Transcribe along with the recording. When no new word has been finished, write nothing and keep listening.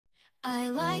I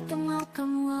like and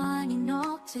welcome one and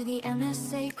all to the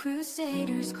MSA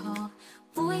Crusaders call.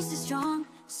 Voices strong,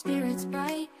 spirits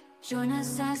bright, join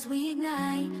us as we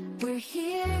ignite. We're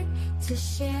here to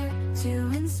share, to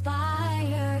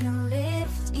inspire, to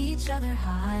lift each other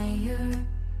higher.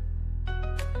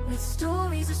 With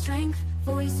stories of strength,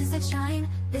 voices that shine,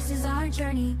 this is our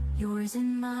journey, yours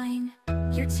and mine.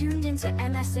 You're tuned into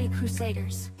MSA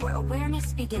Crusaders, where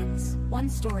awareness begins, one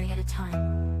story at a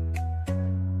time.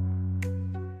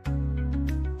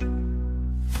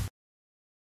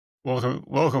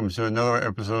 Welcome to another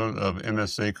episode of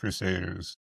MSA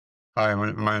Crusaders. Hi,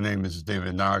 my name is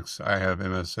David Knox. I have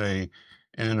MSA,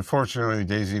 and unfortunately,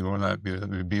 Daisy will not be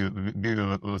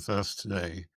with us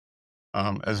today.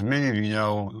 As many of you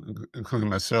know, including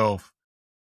myself,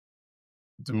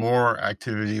 the more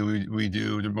activity we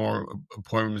do, the more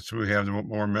appointments we have, the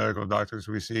more medical doctors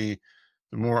we see,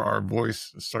 the more our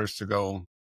voice starts to go.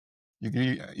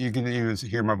 You can even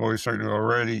hear my voice starting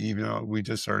already, even though we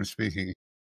just started speaking.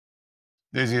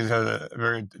 Daisy has had a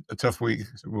tough week.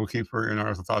 So we'll keep her in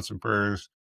our thoughts and prayers.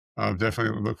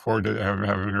 Definitely look forward to having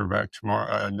her back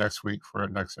tomorrow, next week for our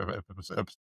next episode.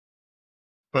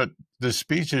 But the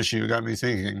speech issue got me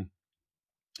thinking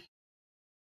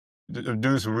of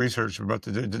doing some research about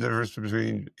the difference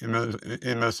between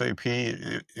MSA-P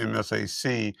and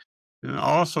MSA-C, and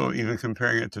also even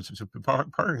comparing it to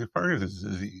Parkinson's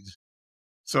disease.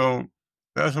 So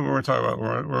that's what we're talking about.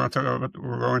 We're going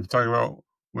to talk about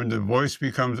when the voice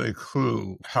becomes a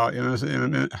clue, how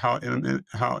MSA-P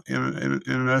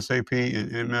and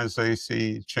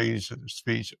MSA-C change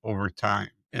speech over time.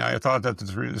 And I thought that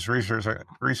this research I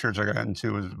got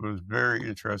into was very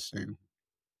interesting.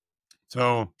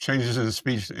 So changes in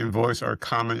speech and voice are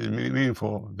common and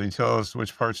meaningful. They tell us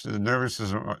which parts of the nervous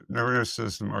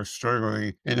system are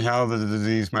struggling and how the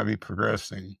disease might be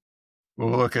progressing.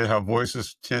 We'll look at how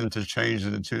voices tend to change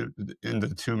into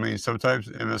the two main subtypes,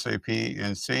 MSA-P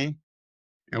and C,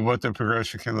 and what the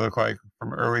progression can look like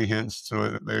from early hints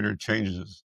to later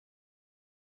changes.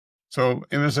 So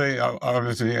MSA,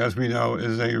 obviously, as we know,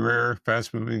 is a rare,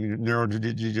 fast-moving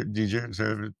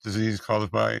neurodegenerative disease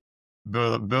caused by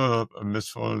buildup of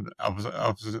misfolded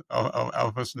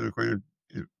alpha-synuclein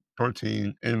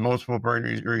protein in multiple brain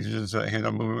regions that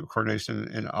handle movement,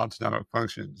 coordination, and autonomic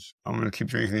functions. I'm going to keep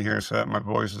drinking here so that my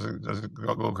voice doesn't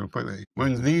go completely.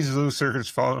 When these loose circuits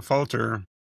falter,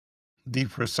 the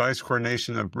precise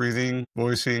coordination of breathing,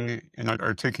 voicing, and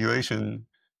articulation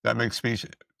that makes speech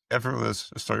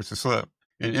effortless starts to slip.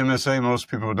 In MSA, most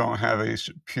people don't have a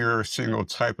pure single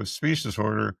type of speech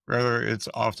disorder. Rather, it's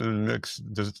often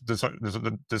mixed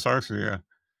dysarthria,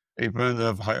 a blend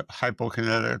of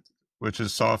hypokinetic, which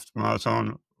is soft,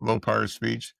 monotone, low-powered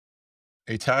speech,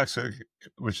 ataxic,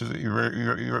 which is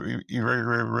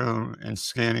irregular rhythm and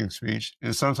scanning speech,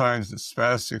 and sometimes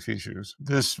spastic features.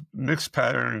 This mixed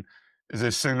pattern is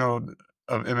a signal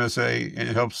of MSA, and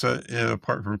it helps set it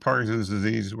apart from Parkinson's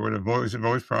disease, where the voice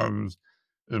problems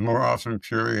is more often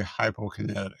purely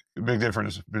hypokinetic. The big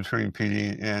difference between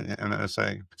PD and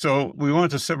MSA. So we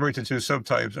want to separate the two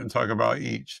subtypes and talk about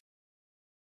each.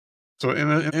 So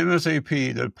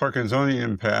MSA-P, the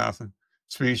Parkinsonian path,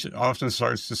 speech often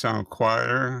starts to sound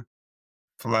quieter,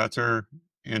 flatter,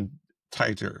 and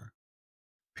tighter.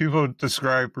 People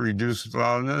describe reduced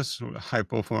loudness,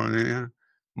 hypophonia,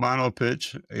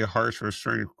 monopitch, a harsh or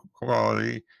strained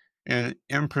quality, and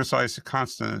imprecise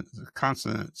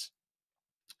consonants.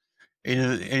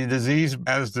 A disease,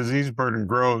 as disease burden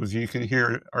grows, you can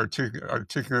hear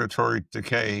articulatory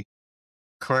decay.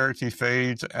 Clarity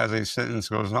fades as a sentence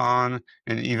goes on,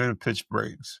 and even pitch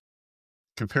breaks.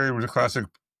 Compared with the classic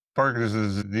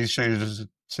Parkinson's, these changes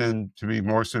tend to be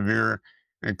more severe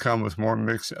and come with more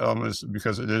mixed elements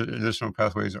because additional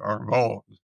pathways are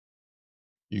involved.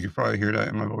 You can probably hear that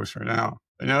in my voice right now.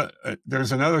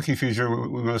 There's another key feature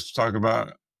we must talk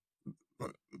about,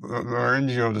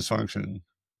 laryngeal dysfunction,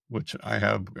 which I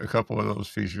have a couple of those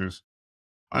features.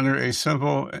 Under a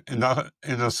simple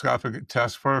endoscopic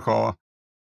task protocol,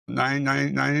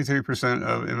 93%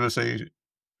 of MSA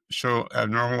show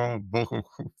abnormal vocal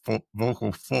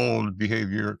fold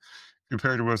behavior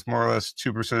compared with more or less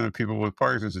 2% of people with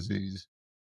Parkinson's disease.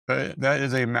 That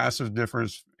is a massive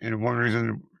difference, and one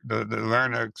reason the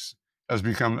larynx has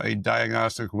become a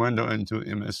diagnostic window into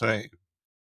MSA.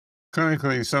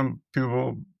 Clinically, some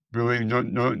people believe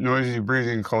noisy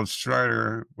breathing called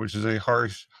stridor, which is a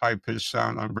harsh, high-pitched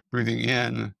sound on breathing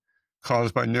in,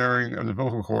 caused by narrowing of the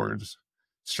vocal cords.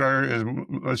 Stridor is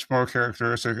much more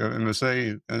characteristic of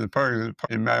MSA than the Parkinson's.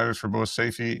 It matters for both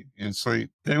safety and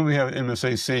sleep. Then we have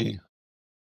MSA-C.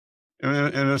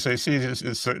 MSA-C is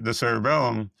the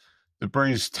cerebellum. The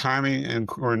brain's timing and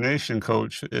coordination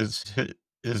coach is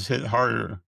hit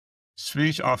harder.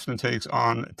 Speech often takes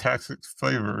on tactic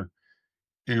flavor,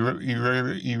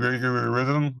 irregular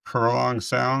rhythm, prolonged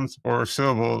sounds or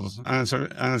syllables,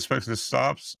 unexpected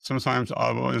stops, sometimes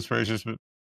audible inspirations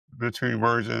between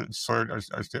words and slurred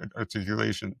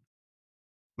articulation.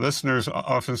 Listeners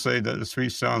often say that the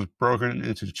speech sounds broken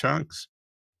into chunks,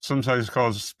 sometimes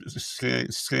called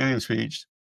scanning speech.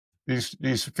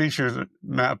 These features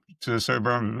map to the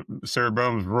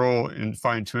cerebellum's role in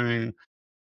fine-tuning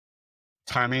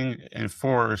timing and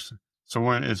force. So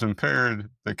when it's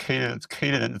impaired, the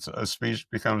cadence of speech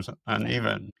becomes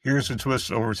uneven. Here's the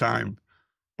twist over time.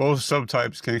 Both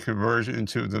subtypes can converge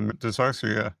into the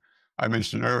dyslexia I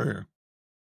mentioned earlier.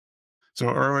 So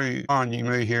early on, you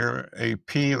may hear a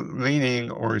P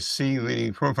leaning or a C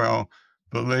leaning profile,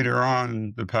 but later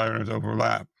on, the patterns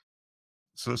overlap,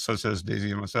 such as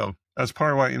Daisy and myself. That's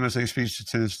part of why MSA speech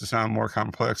tends to sound more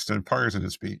complex than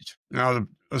Parkinson's speech. Now,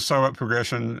 let's talk about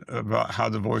progression, about how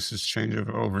the voices change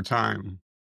over time.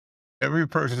 Every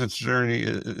person's journey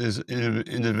is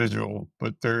individual,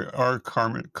 but there are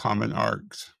common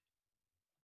arcs.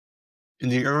 In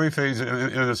the early phase of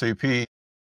MSA-P,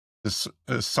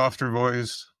 a softer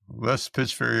voice, less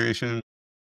pitch variation,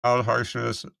 loud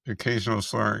harshness, occasional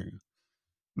slurring.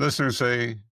 Listeners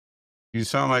say, "You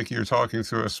sound like you're talking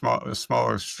through a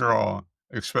smaller straw,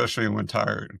 especially when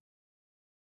tired."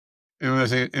 In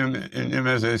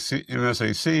MSA-C,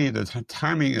 the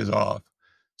timing is off.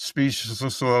 Speech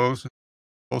slows,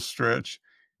 stretch,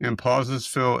 and pauses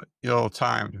feel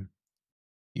ill-timed.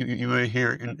 You may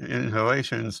hear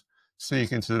inhalations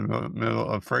sneak into the middle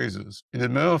of phrases. In the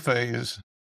middle phase,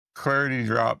 clarity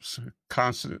drops,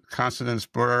 consonants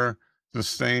blur,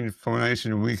 sustained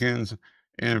phonation weakens,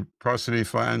 and prosody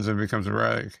flattens and becomes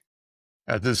erratic.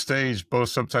 At this stage, both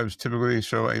subtypes typically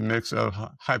show a mix of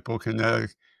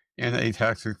hypokinetic and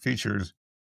atactic features.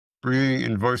 Breathing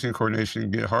and voicing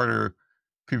coordination get harder.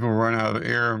 People run out of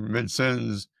air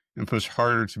mid-sentence and push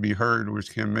harder to be heard, which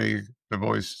can make the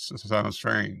voice sound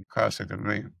strained. Classic of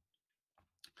me.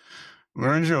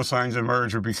 Laryngeal signs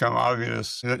emerge or become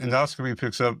obvious. Endoscopy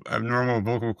picks up abnormal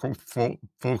vocal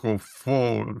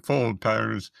fold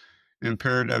patterns,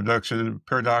 impaired abduction,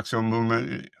 paradoxical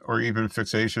movement, or even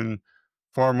fixation,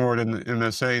 far more than the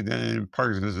MSA than in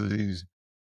Parkinson's disease.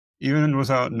 Even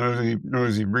without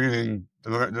noisy breathing, the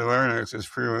larynx is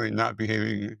frequently not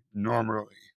behaving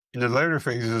normally. In the later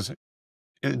phases,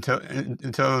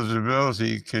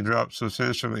 intelligibility can drop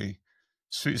substantially.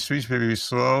 Speech may be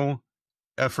slow,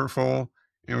 effortful,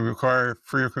 and require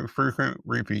frequent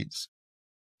repeats.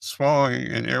 Swallowing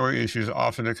and airway issues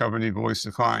often accompany voice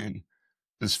decline.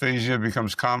 Dysphagia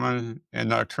becomes common, and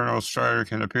nocturnal stridor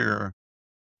can appear.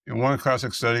 In one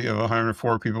classic study of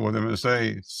 104 people with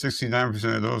MSA,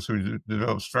 69% of those who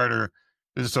developed stridor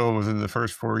did so within the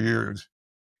first 4 years,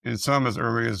 and some as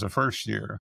early as the first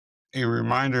year. A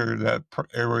reminder that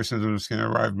airway symptoms can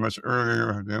arrive much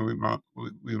earlier than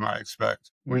we might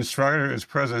expect. When stridor is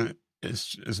present,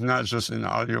 it's not just an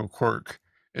audio quirk.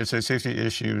 It's a safety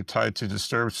issue tied to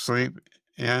disturbed sleep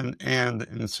and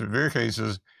in severe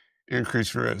cases,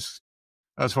 increased risk.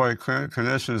 That's why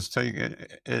clinicians take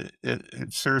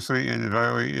it seriously and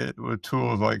evaluate it with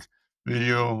tools like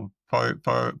video,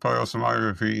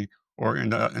 polysomnography, or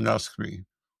endoscopy,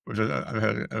 which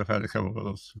I've had a couple of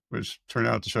those, which turn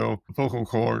out to show vocal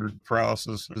cord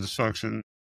paralysis, dysfunction,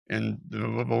 and the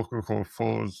vocal cord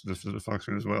folds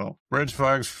dysfunction as well. Red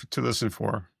flags to listen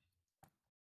for.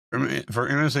 For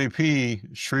MSA-P,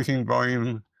 shrinking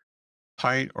volume,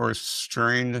 tight or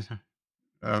strained.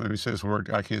 Let me say this word.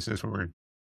 I can't say this word.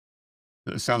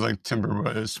 It sounds like timber,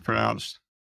 but it's pronounced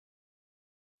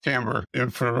timbre.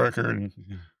 And for the record,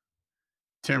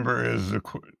 timbre is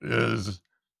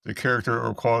the character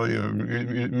or quality of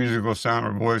musical sound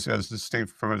or voice as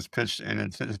distinct from its pitch and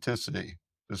intensity,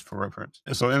 just for reference.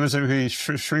 And so MSA-P,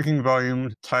 shrinking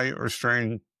volume, tight or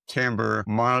strained timbre,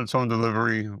 monotone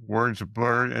delivery, words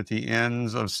blurred at the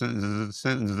ends of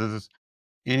sentences,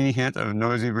 any hint of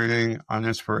noisy breathing on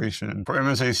inspiration. For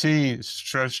MSA-C,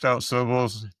 stretched out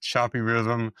syllables, choppy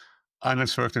rhythm,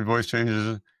 unexpected voice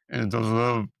changes, and those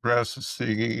little breaths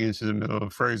sneaking into the middle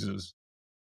of phrases.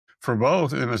 For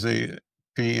both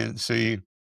MSA-P and C,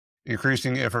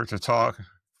 increasing effort to talk,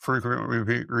 frequent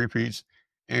repeats,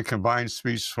 and combined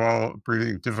speech swallow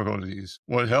breathing difficulties.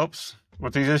 What helps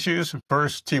with these issues?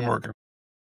 First, teamwork.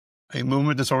 A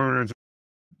movement disorders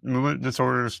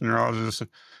neurologist,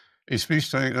 a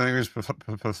speech language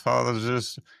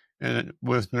pathologist, and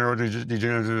with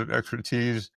neurodegenerative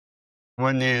expertise,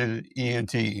 when needed,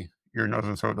 ENT, your nose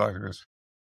and throat doctors.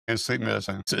 and sleep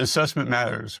medicine. Assessment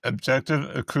matters.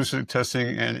 Objective acoustic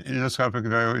testing and endoscopic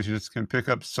evaluations can pick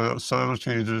up subtle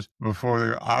changes before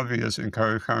they're obvious in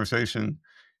conversation.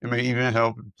 It may even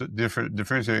help to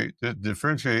differentiate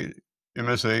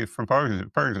MSA from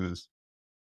Parkinson's.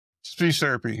 Speech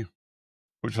therapy,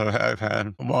 which I've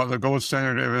had. While the gold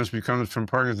standard evidence becomes from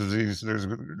Parkinson's disease,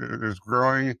 there's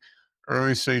growing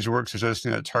early stage work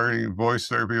suggesting that targeting voice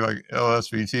therapy like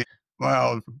LSVT,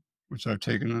 loud, which I've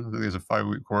taken, I think it's a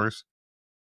 5-week course,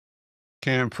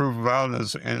 can improve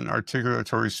loudness and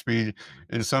articulatory speed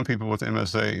in some people with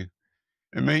MSA.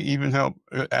 It may even help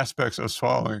aspects of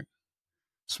swallowing.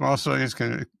 Small studies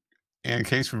and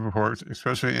case reports,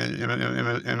 especially in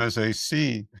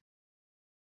MSA-C,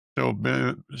 show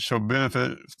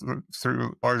benefit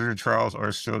through larger trials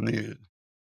are still needed.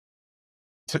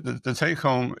 The take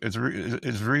home is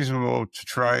reasonable to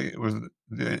try with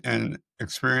an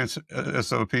experienced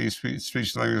SOP,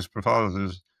 speech language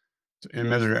pathologist, and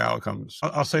measure outcomes.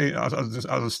 I'll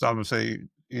just stop and say,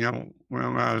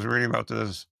 when I was reading about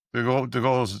this, the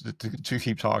goal is to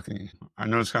keep talking. I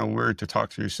know it's kind of weird to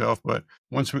talk to yourself, but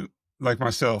once I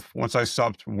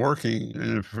stopped working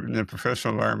in a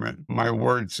professional environment, my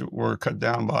words were cut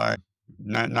down by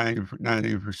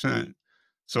 90%.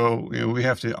 So, we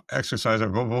have to exercise our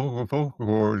vocal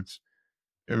cords,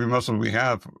 every muscle we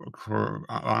have, for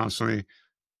honestly,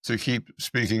 to keep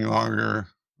speaking longer,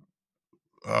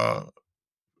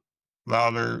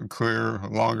 louder, clearer,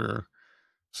 longer.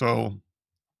 So,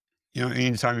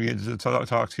 anytime you get to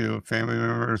talk to family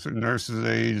members, nurses,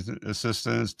 aides,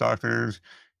 assistants, doctors,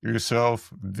 yourself,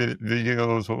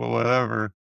 videos,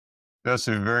 whatever, that's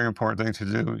a very important thing to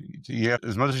do. Yeah,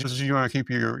 as much as you want to keep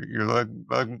your leg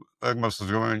muscles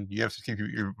going, you have to keep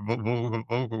your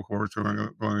vocal cords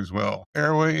going as well.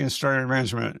 Airway and stridor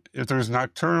management. If there's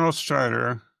nocturnal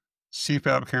stridor,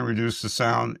 CPAP can reduce the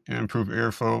sound and improve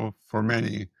airflow for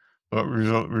many, but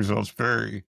results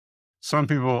vary. Some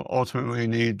people ultimately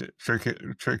need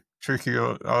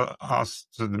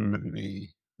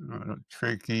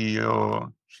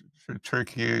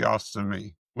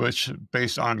tracheostomy, which,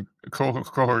 based on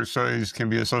cohort studies, can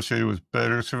be associated with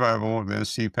better survival than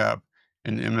CPAP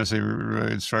and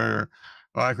MSA-related stridor,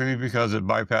 likely because it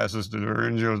bypasses the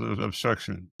laryngeal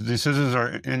obstruction. The decisions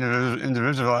are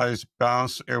individualized,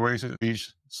 balanced airway,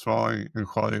 speech, swallowing, and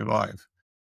quality of life.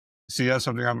 See, that's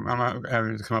something I'm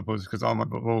having to come up with, because all my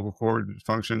vocal cord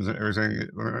functions and everything,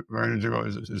 laryngeal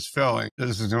is failing.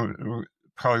 This is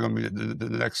probably going to be the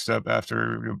next step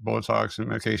after Botox and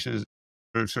medications.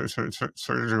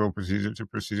 Surgical procedure to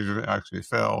actually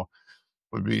fail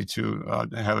would be to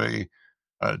have a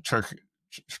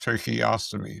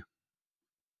tracheostomy.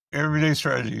 Everyday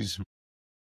strategies.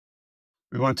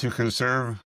 We want to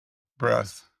conserve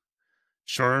breath,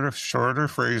 shorter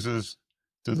phrases,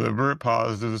 deliberate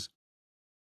pauses,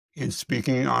 and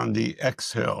speaking on the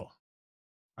exhale.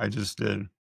 I just did.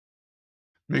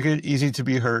 Make it easy to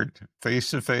be heard,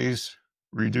 face-to-face,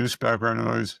 reduce background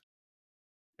noise,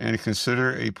 and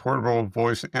consider a portable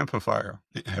voice amplifier.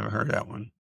 I haven't heard that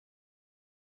one.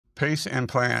 Pace and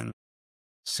plan.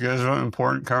 Schedule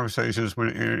important conversations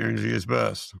when energy is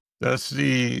best. That's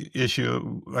the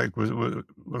issue, like with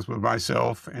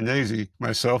myself and Daisy.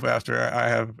 Myself, after I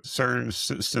have certain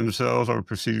stem cells or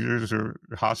procedures or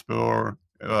hospital or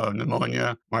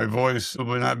pneumonia, my voice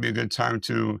would not be a good time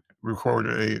to record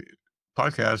a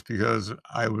podcast, because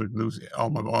I would lose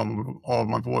all of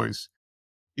my voice.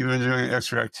 Even doing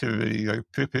extra activity, like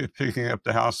picking up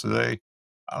the house today,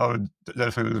 I would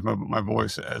definitely lose my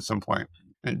voice at some point.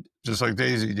 And just like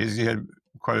Daisy had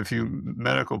quite a few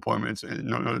medical appointments, and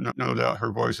no doubt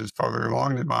her voice is farther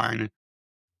along than mine.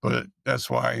 But that's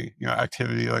why,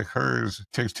 activity like hers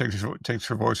takes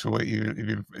her voice away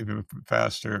even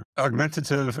faster.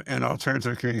 Augmentative and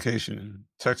alternative communication,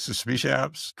 text-to-speech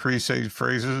apps, pre-saved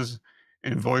phrases,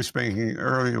 and voice banking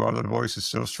early while the voice is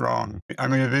still strong. I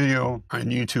made a video on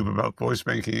YouTube about voice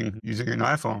banking using an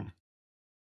iPhone.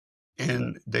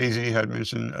 And Daisy had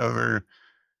mentioned other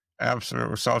apps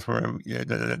or software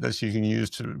that you can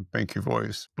use to bank your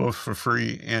voice, both for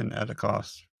free and at a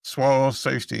cost. Swallow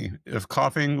safety. If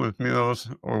coughing with meals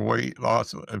or weight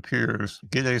loss appears,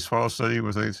 get a swallow study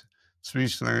with a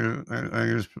speech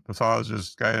language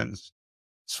pathologist guidance.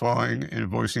 Swallowing and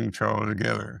voicing travel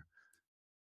together.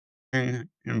 And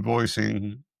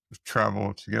voicing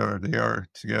travel together. They are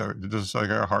together, just like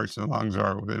our hearts and lungs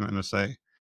are within MSA.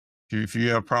 If you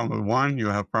have a problem with one,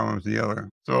 you'll have a problem with the other.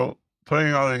 So, putting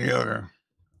it all together,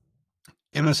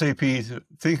 MSA-P,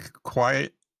 think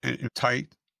quiet and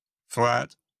tight,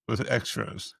 flat, with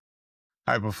extras.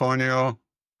 Hypophonic,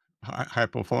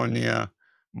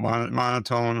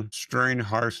 monotone, strain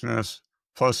harshness,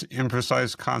 plus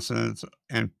imprecise consonants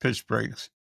and pitch breaks,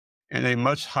 and a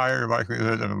much higher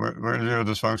likelihood of laryngeal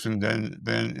dysfunction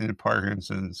than in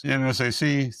Parkinson's. In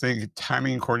MSA-C, think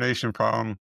timing coordination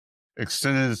problem,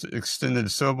 extended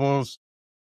syllables,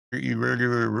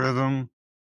 irregular rhythm,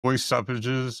 voice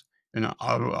stoppages, and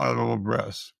audible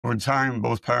breaths. Over time,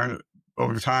 both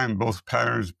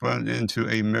patterns blend into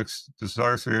a mixed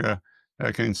dysarthria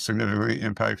that can significantly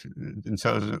impact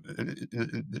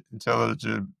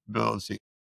intelligibility.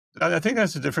 I think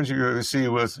that's the difference you see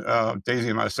with Daisy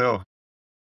and myself.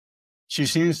 She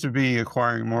seems to be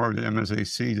acquiring more of the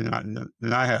MSA-C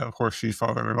than I have. Of course, she's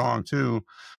followed along too.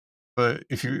 But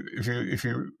if you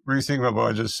really think about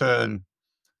what I just said,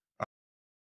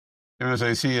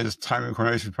 MSA-C is timing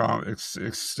coordination problem,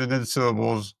 extended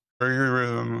syllables, regular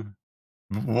rhythm,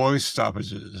 voice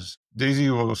stoppages. Daisy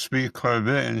will speak quite a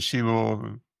bit, and she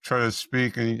will try to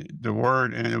speak the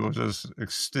word, and it will just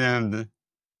extend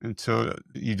until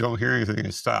you don't hear anything, and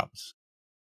it stops.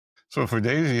 So for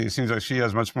Daisy, it seems like she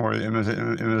has much more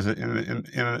MSA-C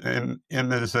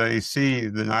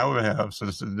than I would have, so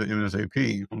this is the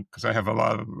MSA-P, because I have a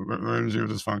lot of laryngeal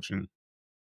dysfunction,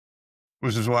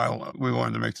 which is why we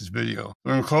wanted to make this video.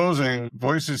 So in closing,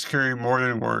 voices carry more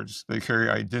than words. They carry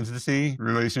identity,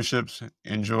 relationships,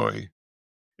 and joy.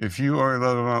 If you are a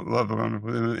loved one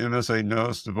with MSA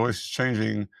knows the voice is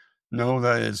changing, know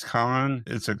that it's common,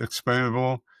 it's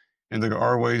explainable, and there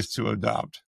are ways to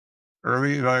adopt.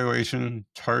 Early evaluation,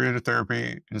 targeted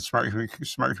therapy, and smart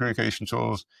communication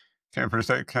tools can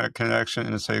protect connection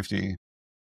and safety.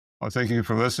 Well, thank you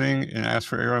for listening, and ask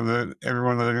for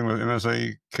everyone living with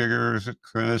MSA, caregivers,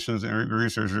 clinicians, and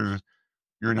researchers,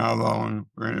 you're not alone.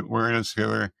 We're in it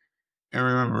together. And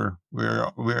remember, we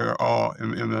are all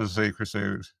MSA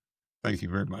crusaders. Thank you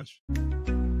very much.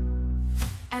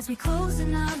 As we close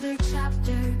another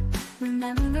chapter,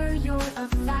 remember you're a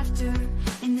factor.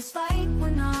 In this fight, we're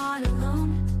not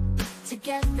alone.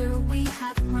 Together we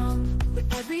have grown. With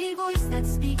every voice that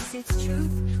speaks its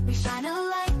truth, we shine a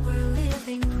light, we're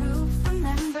living proof.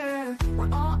 Remember, we're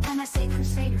all MSA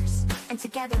crusaders, and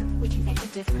together we can make a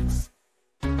difference.